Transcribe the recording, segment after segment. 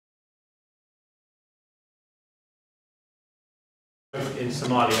in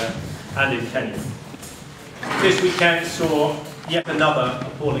Somalia and in Kenya. This weekend saw yet another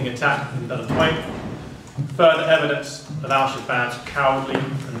appalling attack in Dawlada, further evidence of al-Shabaab's cowardly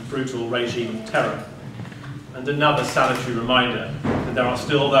and brutal regime of terror, and another salutary reminder that there are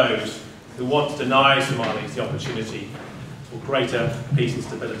still those who want to deny Somalis the opportunity for greater peace and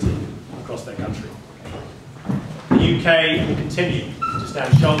stability across their country. The UK will continue to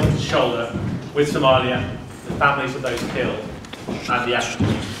stand shoulder to shoulder with Somalia, the families of those killed, and the African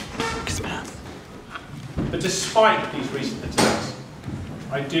Union. But despite these recent attacks,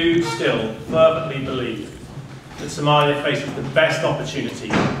 I do still fervently believe that Somalia faces the best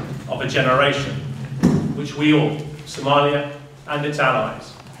opportunity of a generation, which we all, Somalia and its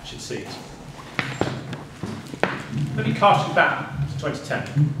allies, should seize. Let me cast you back to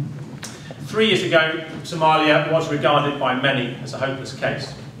 2010. 3 years ago, Somalia was regarded by many as a hopeless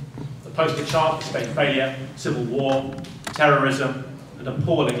case. The poster child for state failure, civil war, terrorism, and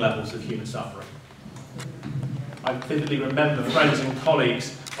appalling levels of human suffering. I vividly remember friends and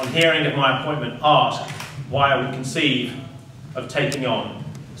colleagues, on hearing of my appointment, ask why I would conceive of taking on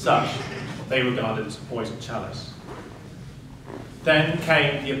such what they regarded as a poison chalice. Then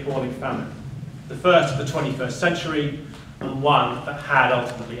came the appalling famine, the first of the 21st century, and one that had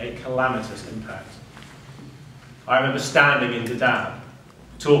ultimately a calamitous impact. I remember standing in Dawlada,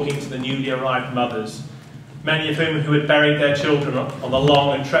 talking to the newly arrived mothers, many of whom had buried their children on the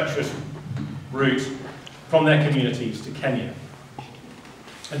long and treacherous route from their communities to Kenya.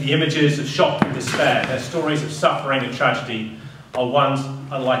 And the images of shock and despair, their stories of suffering and tragedy, are ones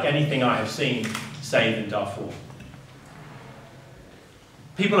unlike anything I have seen save in Darfur.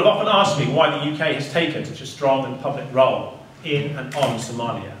 People have often asked me why the UK has taken such a strong and public role in and on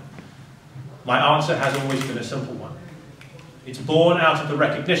Somalia. My answer has always been a simple one. It's born out of the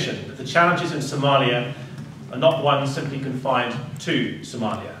recognition that the challenges in Somalia are not ones simply confined to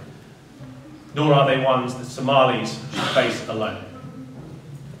Somalia, nor are they ones that Somalis should face alone.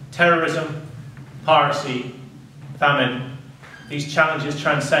 Terrorism, piracy, famine, these challenges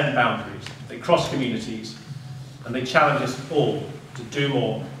transcend boundaries, they cross communities, and they challenge us all to do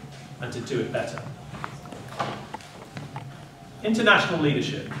more and to do it better. International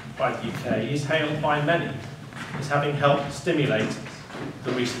leadership by the UK is hailed by many as having helped stimulate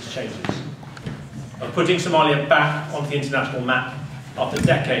the recent changes, of putting Somalia back on the international map after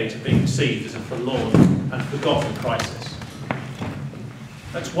decades of being perceived as a forlorn and forgotten crisis.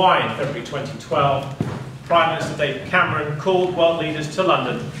 That's why in February 2012, Prime Minister David Cameron called world leaders to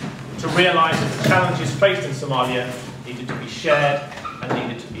London to realise that the challenges faced in Somalia needed to be shared and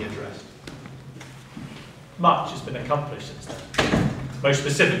needed to be addressed. Much has been accomplished since then. Most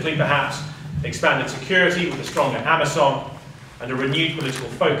specifically, perhaps, expanded security with a stronger Amazon and a renewed political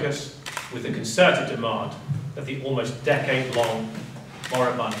focus with a concerted demand that the almost decade-long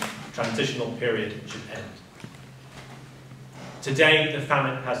moribund transitional period should end. Today, the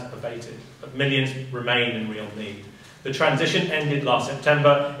famine has abated, but millions remain in real need. The transition ended last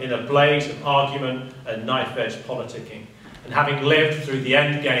September in a blaze of argument and knife-edge politicking. And having lived through the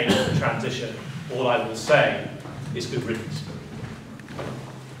end game of the transition, all I will say is good riddance.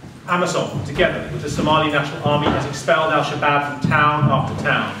 Amazon, together with the Somali National Army, has expelled al-Shabaab from town after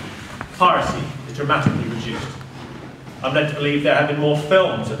town. Piracy is dramatically reduced. I'm led to believe there have been more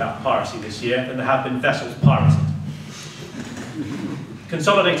films about piracy this year than there have been vessels pirated.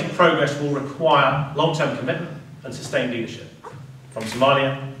 Consolidating progress will require long-term commitment and sustained leadership from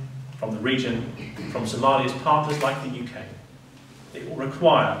Somalia, from the region, from Somalia's partners like the UK. It will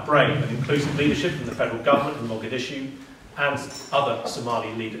require brave and inclusive leadership from the federal government in Mogadishu and other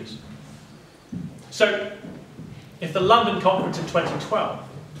Somali leaders. So, if the London conference in 2012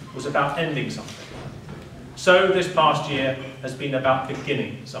 was about ending something, so this past year has been about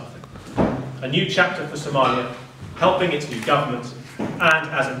beginning something. A new chapter for Somalia, helping its new government, and,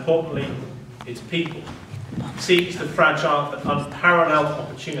 as importantly, its people, seize the fragile but unparalleled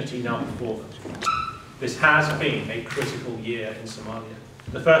opportunity now before them. This has been a critical year in Somalia.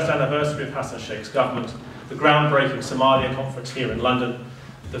 The first anniversary of Hassan Sheikh's government, the groundbreaking Somalia conference here in London,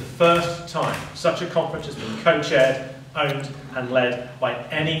 the first time such a conference has been co-chaired, owned and led by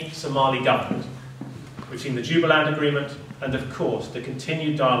any Somali government. We've seen the Jubaland Agreement and, of course, the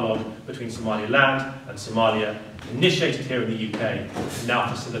continued dialogue between Somaliland and Somalia, initiated here in the UK and now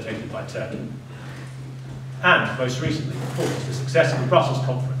facilitated by Turkey. And, most recently, of course, the success of the Brussels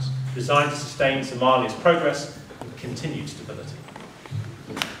conference, designed to sustain Somalia's progress and continued stability.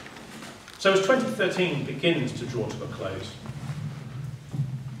 So as 2013 begins to draw to a close,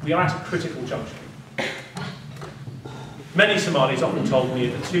 we are at a critical juncture. Many Somalis often told me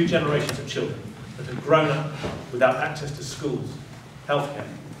that 2 generations of children that had grown up without access to schools, healthcare,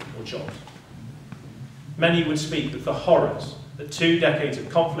 or jobs. Many would speak of the horrors that 2 decades of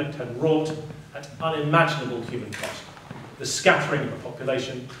conflict had wrought at unimaginable human cost, the scattering of a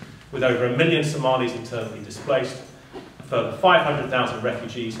population with over 1 million Somalis internally displaced, a further 500,000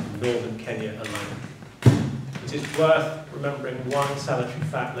 refugees in northern Kenya alone. It is worth remembering one salutary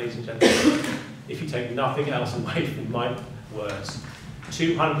fact, ladies and gentlemen, if you take nothing else away from my words.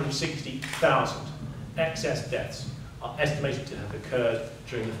 260,000 excess deaths are estimated to have occurred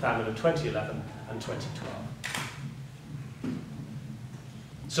during the famine of 2011 and 2012.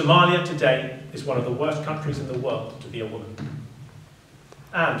 Somalia today is one of the worst countries in the world to be a woman,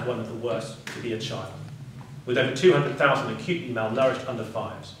 and one of the worst to be a child, with over 200,000 acutely malnourished under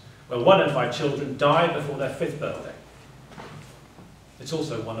 5s, where 1 in 5 children die before their 5th birthday. It's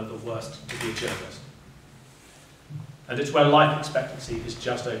also one of the worst to be a journalist. And it's where life expectancy is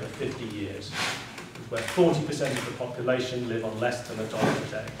just over 50 years, where 40% of the population live on less than $1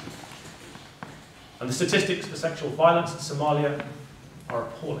 a day. And the statistics for sexual violence in Somalia are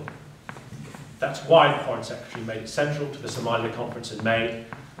appalling. That's why the Foreign Secretary made it central to the Somalia conference in May,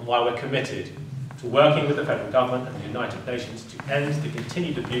 and why we're committed to working with the federal government and the United Nations to end the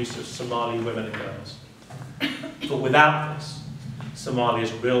continued abuse of Somali women and girls. But without this,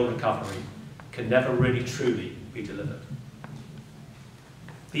 Somalia's real recovery can never really truly be delivered.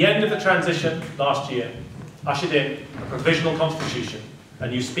 The end of the transition last year ushered in a provisional constitution, a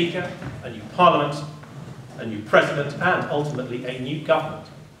new speaker, a new parliament, a new president, and ultimately a new government.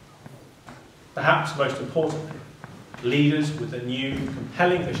 Perhaps most importantly, leaders with a new,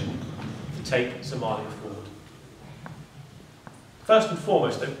 compelling vision to take Somalia forward. First and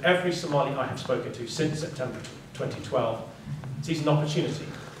foremost, though, every Somali I have spoken to since September 2012 sees an opportunity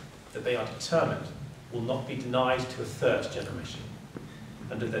that they are determined will not be denied to a 3rd generation,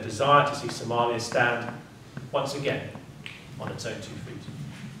 and of their desire to see Somalia stand once again on its own 2 feet.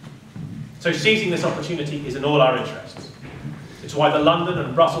 So seizing this opportunity is in all our interests. It's why the London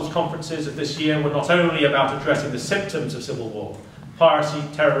and Brussels conferences of this year were not only about addressing the symptoms of civil war, piracy,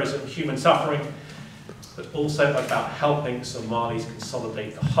 terrorism, human suffering, but also about helping Somalis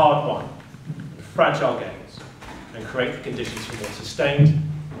consolidate the hard-won and fragile gains and create the conditions for more sustained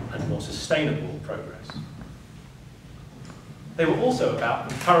and more sustainable progress. They were also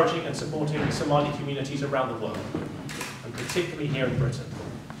about encouraging and supporting Somali communities around the world, and particularly here in Britain.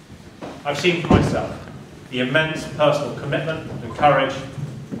 I've seen for myself the immense personal commitment and courage,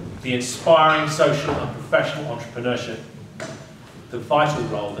 the inspiring social and professional entrepreneurship, the vital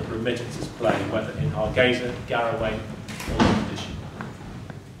role that remittances play, whether in Hargeisa, Garowe, or Mogadishu.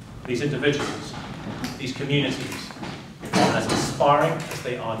 These individuals, these communities, are as inspiring as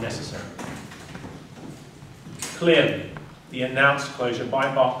they are necessary. Clearly, the announced closure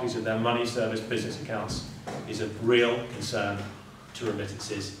by Barclays of their money service business accounts is of real concern to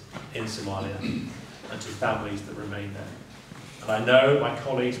remittances in Somalia and to families that remain there. And I know my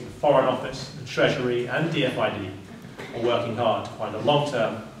colleagues in the Foreign Office, the Treasury and DFID are working hard to find a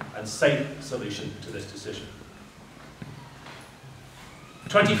long-term and safe solution to this decision.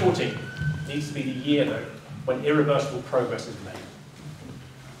 2014 needs to be the year, though, when irreversible progress is made.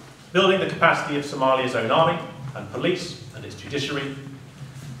 Building the capacity of Somalia's own army and police and its judiciary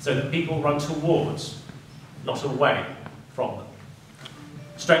so that people run towards, not away from them.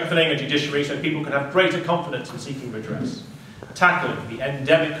 Strengthening a judiciary so people can have greater confidence in seeking redress. Tackling the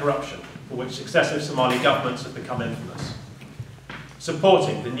endemic corruption for which successive Somali governments have become infamous.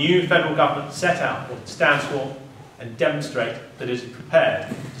 Supporting the new federal government set out what it stands for and demonstrate that it is prepared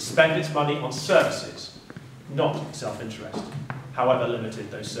to spend its money on services, not self-interest, however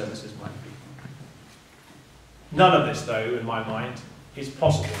limited those services might be. None of this, though, in my mind, is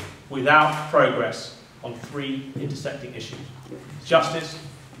possible without progress on 3 intersecting issues: justice,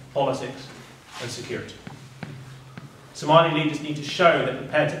 politics, and security. Somali leaders need to show they're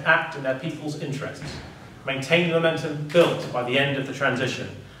prepared to act in their people's interests, maintain the momentum built by the end of the transition,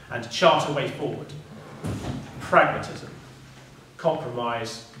 and chart a way forward. Pragmatism,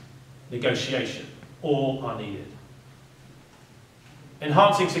 compromise, negotiation, all are needed.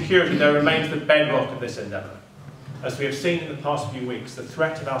 Enhancing security, though, remains the bedrock of this endeavour. As we have seen in the past few weeks, the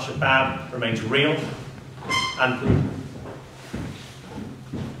threat of Al-Shabaab remains real and brutal.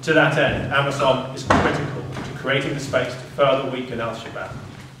 To that end, AMISOM is critical to creating the space to further weaken Al-Shabaab,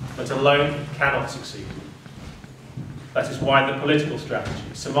 but alone cannot succeed. That is why the political strategy,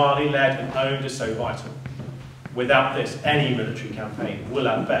 Somali-led and owned, is so vital. Without this, any military campaign will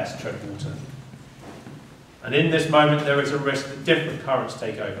at best tread water. And in this moment, there is a risk that different currents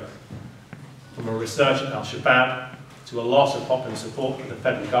take over, from a resurgent Al-Shabaab to a loss of popular support for the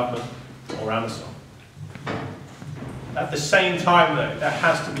federal government or AMISOM. At the same time, though, there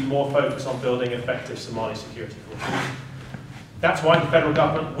has to be more focus on building effective Somali security forces. That's why the federal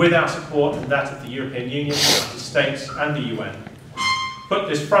government, with our support and that of the European Union, the United States and the UN, put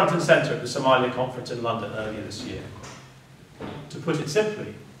this front and centre at the Somalia conference in London earlier this year. To put it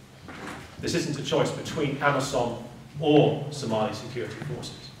simply, this isn't a choice between AMISOM or Somali security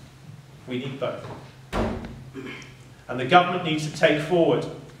forces. We need both. And the government needs to take forward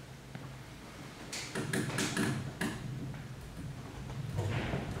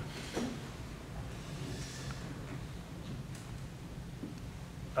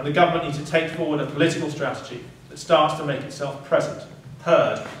a political strategy that starts to make itself present,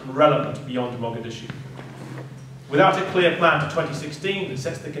 heard and relevant beyond Mogadishu. Without a clear plan to 2016 that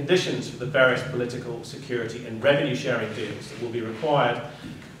sets the conditions for the various political, security and revenue sharing deals that will be required,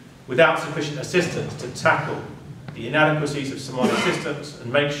 without sufficient assistance to tackle the inadequacies of Somali systems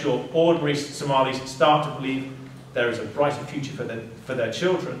and make sure ordinary Somalis start to believe there is a brighter future for their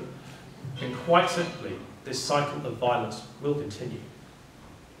children, then quite simply, this cycle of violence will continue.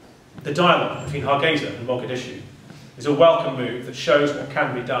 The dialogue between Hargeisa and Mogadishu is a welcome move that shows what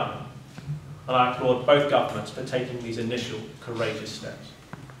can be done, and I applaud both governments for taking these initial courageous steps.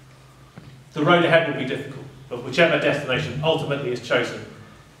 The road ahead will be difficult, but whichever destination ultimately is chosen,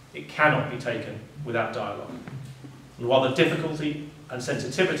 it cannot be taken without dialogue. And while the difficulty and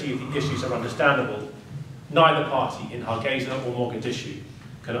sensitivity of the issues are understandable, neither party in Hargeisa or Mogadishu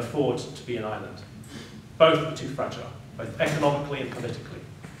can afford to be an island. Both are too fragile, both economically and politically.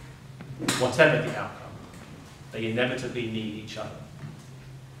 Whatever the outcome, they inevitably need each other.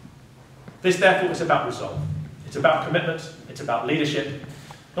 This, therefore, is about resolve. It's about commitment, it's about leadership,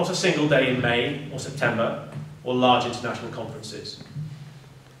 not a single day in May or September or large international conferences.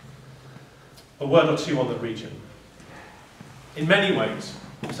 A word or two on the region. In many ways,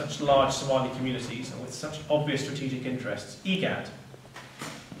 with such large Somali communities and with such obvious strategic interests, IGAD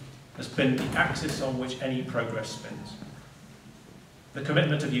has been the axis on which any progress spins. The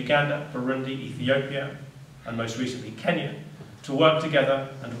commitment of Uganda, Burundi, Ethiopia, and most recently Kenya, to work together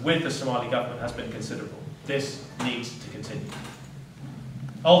and with the Somali government has been considerable. This needs to continue.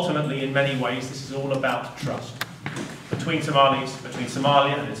 Ultimately, in many ways, this is all about trust. Between Somalis, between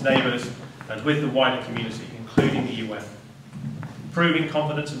Somalia and its neighbours, and with the wider community, including the UN. Proving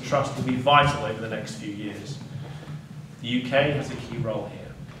confidence and trust will be vital over the next few years. The UK has a key role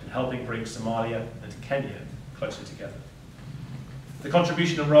here in helping bring Somalia and Kenya closer together. The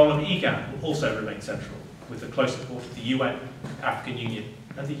contribution and role of IGAD will also remain central, with the close support of the UN, African Union,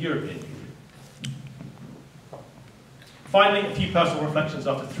 and the European Union. Finally, a few personal reflections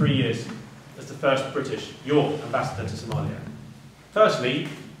after 3 years as the first your ambassador to Somalia. Firstly,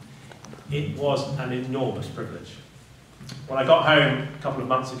 it was an enormous privilege. When I got home a couple of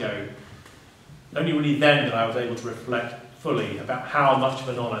months ago, only really then that I was able to reflect fully about how much of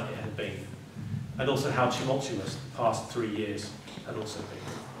an honour it had been, and also how tumultuous the past 3 years had also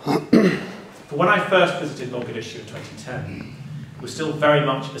been. For when I first visited Mogadishu in 2010, it was still very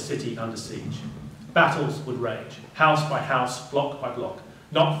much a city under siege. Battles would rage, house by house, block by block,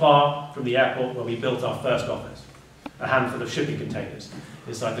 not far from the airport where we built our first office, a handful of shipping containers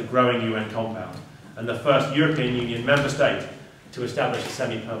inside the growing UN compound, and the first European Union member state to establish a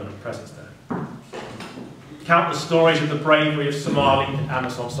semi-permanent presence there. Countless stories of the bravery of Somali and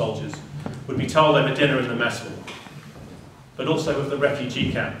AMISOM soldiers would be told over dinner in the mess hall, but also of the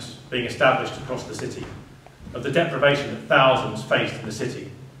refugee camps being established across the city, of the deprivation that thousands faced in the city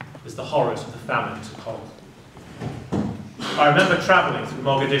as the horrors of the famine took hold. I remember travelling through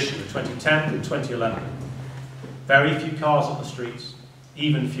Mogadishu in 2010 and 2011. Very few cars on the streets,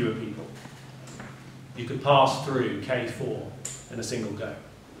 even fewer people. You could pass through K4 in a single go.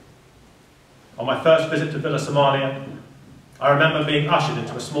 On my first visit to Villa Somalia, I remember being ushered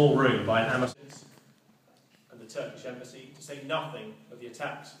into a small room by an AMISOM and the Turkish embassy, to say nothing of the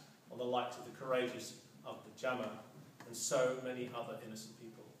attacks on the lives of the courageous of the Jama and so many other innocent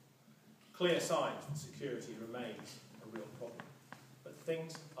people. Clear signs that security remains a real problem. But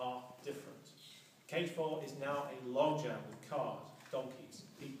things are different. K4 is now a logjam with cars, donkeys,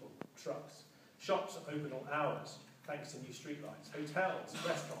 people, trucks. Shops are open all hours, thanks to new streetlights. Hotels,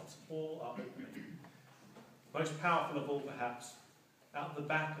 restaurants, all are opening. Most powerful of all, perhaps, out the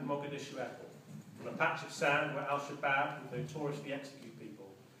back of Mogadishu Airport, on a patch of sand where Al-Shabaab would notoriously execute people,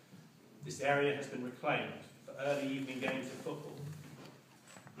 this area has been reclaimed for early evening games of football.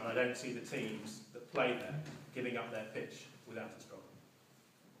 And I don't see the teams that play there giving up their pitch without a struggle.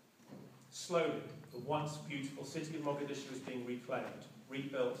 Slowly, the once beautiful city of Mogadishu is being reclaimed,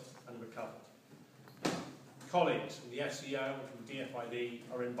 rebuilt and recovered. Colleagues from the SEO and from DFID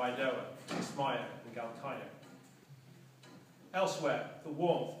are in Baidoa, Ismaiah and Galkayo. Elsewhere, the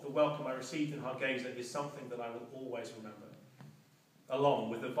warmth, the welcome I received in Hargeisa is something that I will always remember, along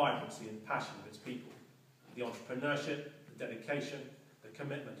with the vibrancy and passion of its people, the entrepreneurship, the dedication, the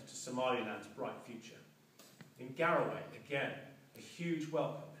commitment to Somaliland's bright future. In Garowe, again, a huge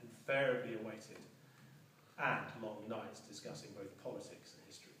welcome invariably awaited, and long nights discussing both politics and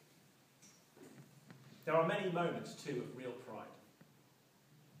history. There are many moments, too, of real pride.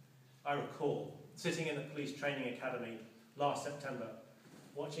 I recall sitting in the police training academy last September,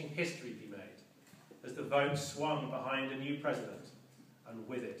 watching history be made as the vote swung behind a new president, and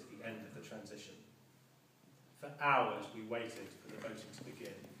with it the end of the transition. For hours we waited for the voting to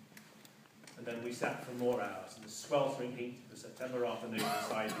begin, and then we sat for more hours in the sweltering heat of the September afternoon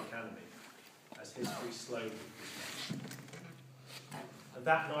inside the academy, as history slowly was made. And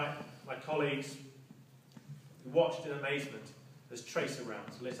that night, my colleagues, we watched in amazement as tracer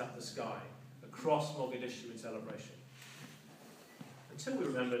rounds lit up the sky across Mogadishu in celebration, until we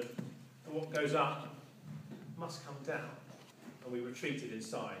remembered that what goes up must come down, and we retreated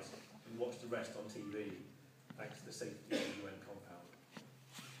inside and watched the rest on TV, thanks to the safety of the UN compound.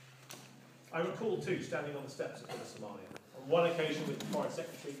 I recall too standing on the steps of Somalia, on one occasion with the Foreign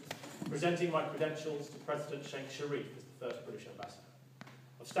Secretary, presenting my credentials to President Sheikh Sharif as the first British ambassador,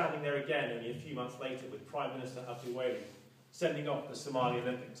 of standing there again only a few months later with Prime Minister Abdul Wali, sending off the Somali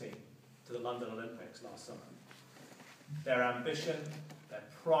Olympic team to the London Olympics last summer. Their ambition, their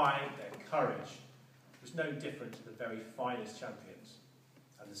pride, their courage was no different to the very finest champions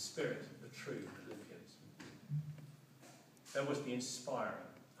and the spirit of the true Olympians. There was the inspiring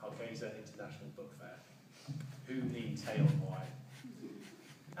Hargeisa International Book Fair. Who needs hail and wine?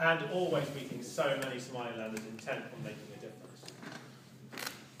 And always meeting so many Somalilanders intent on making a difference.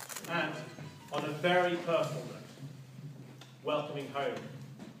 And on a very personal note, welcoming home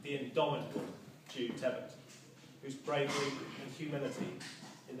the indomitable Jude Tebbit, whose bravery and humility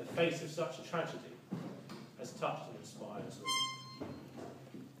in the face of such a tragedy has touched and inspired us all.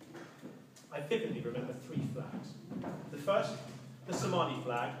 I vividly remember 3 flags. The first, the Somali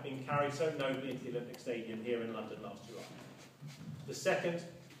flag being carried so nobly into the Olympic Stadium here in London last July. The second,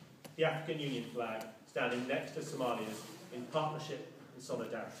 the African Union flag standing next to Somalia's in partnership and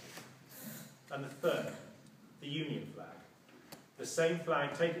solidarity. And the third, the Union flag, the same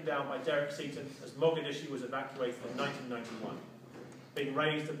flag taken down by Derek Seaton as Mogadishu was evacuated in 1991, being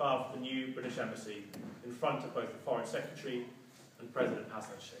raised above the new British Embassy in front of both the Foreign Secretary and President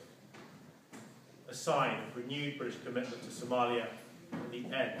Hassan Sheikh. A sign of renewed British commitment to Somalia and the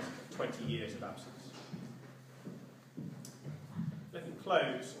end of 20 years of absence. Let me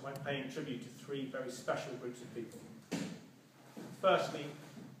close by paying tribute to 3 very special groups of people. Firstly,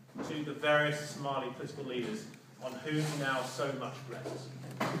 to the various Somali political leaders on whom now so much rests.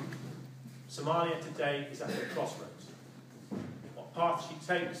 Somalia today is at a crossroads. What path she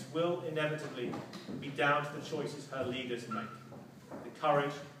takes will inevitably be down to the choices her leaders make, the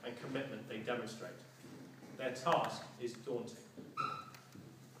courage and commitment they demonstrate. Their task is daunting,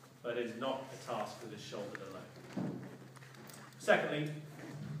 but it is not a task that is shouldered alone. Secondly,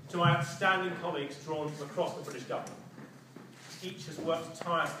 to my outstanding colleagues drawn from across the British government. Each has worked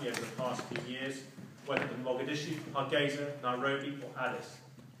tirelessly over the past few years, whether in Mogadishu, Hargeisa, Nairobi or Addis,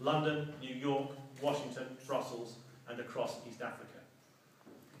 London, New York, Washington, Brussels and across East Africa.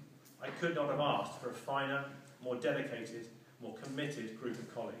 I could not have asked for a finer, more dedicated, more committed group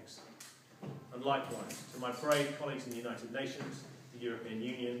of colleagues. And likewise, to my brave colleagues in the United Nations, the European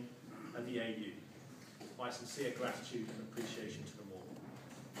Union and the AU, my sincere gratitude and appreciation to them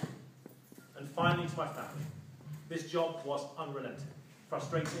all. And finally, to my family. This job was unrelenting,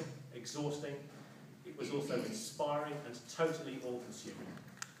 frustrating, exhausting. It was also inspiring and totally all-consuming.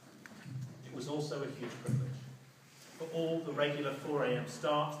 It was also a huge privilege. For all the regular 4 a.m.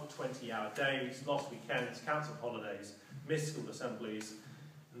 starts, the 20-hour days, lost weekends, cancelled holidays, missed school assemblies,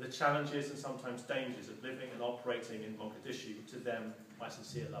 and the challenges and sometimes dangers of living and operating in Mogadishu, to them, my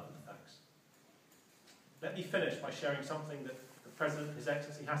sincere love and thanks. Let me finish by sharing something that the President, His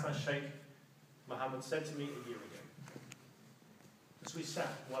Excellency Hassan Sheikh Mohammed, said to me a year ago. As we sat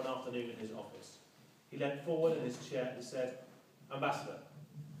one afternoon in his office, he leant forward in his chair and said, "Ambassador,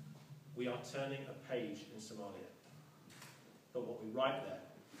 we are turning a page in Somalia, but what we write there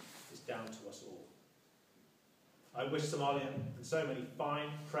is down to us all. I wish Somalia and so many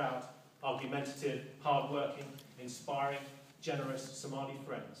fine, proud, argumentative, hard-working, inspiring, generous Somali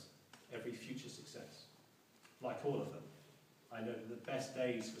friends every future success. Like all of them, I know that the best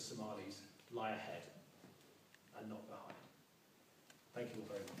days for Somalis lie ahead and not behind." Thank you all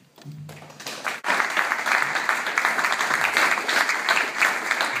very much.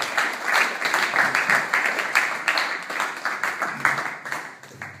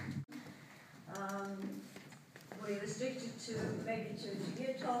 maybe to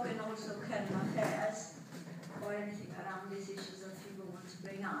your talk and also current affairs or anything around these issues that people want to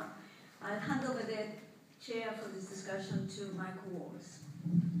bring up. I'll hand over the chair for this discussion to Michael Walls.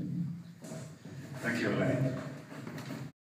 Thank you, Elaine.